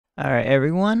Alright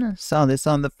everyone, saw this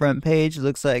on the front page,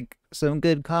 looks like some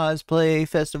good cosplay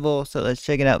festival, so let's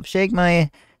check it out. Shake my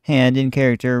hand in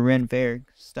character, Ren Fair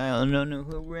style. I don't know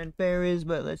who Ren Fair is,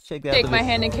 but let's check that out. Shake my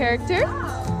hand in character.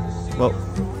 Whoa.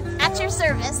 At your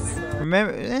service.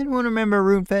 Remember, anyone remember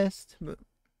RuneFest? But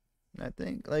I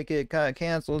think like it got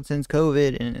canceled since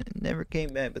COVID and it never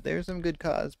came back, but there's some good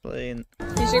cosplay. And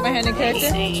Can you shake my hand in character?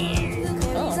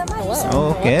 Oh, hello.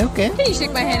 oh, okay. Can you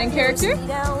shake my hand in character?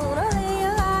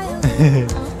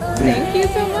 Thank you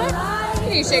so much.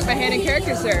 Can you shake my hand in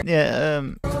character, sir?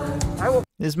 Yeah,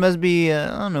 this must be,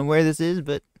 I don't know where this is,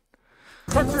 but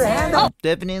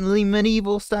definitely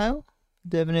medieval style.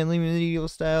 Definitely medieval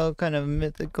style, kind of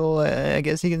mythical, I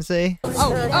guess you can say.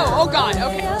 Oh God,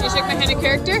 okay. Can you shake my hand in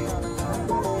character?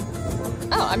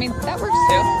 Oh, I mean, that works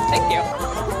too. Thank you.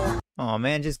 Oh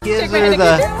man, just give her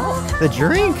the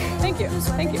drink. Thank you.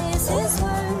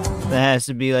 That has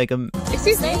to be like a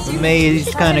Excuse me.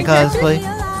 mage kind of cosplay.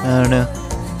 I don't know.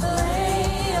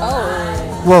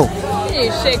 Oh. Whoa. Can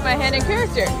you shake my hand in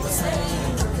character?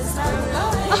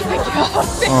 Oh my God.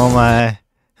 Oh my.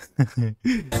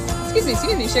 Excuse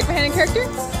me, shake my hand in character?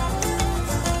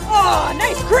 Oh,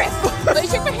 nice grip! Let me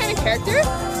shake my hand in character?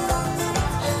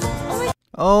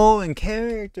 Oh, in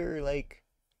character, like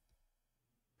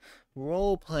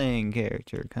role-playing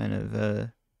character kind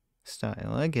of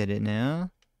style. I get it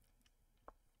now.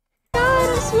 God,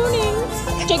 I'm swooning.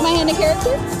 Shake my hand in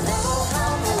character?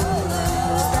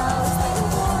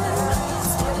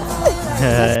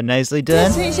 Nicely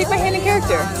done. Can you shake my hand in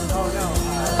character?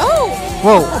 Oh!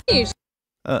 Whoa!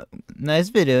 Nice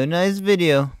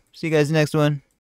video. See you guys next one.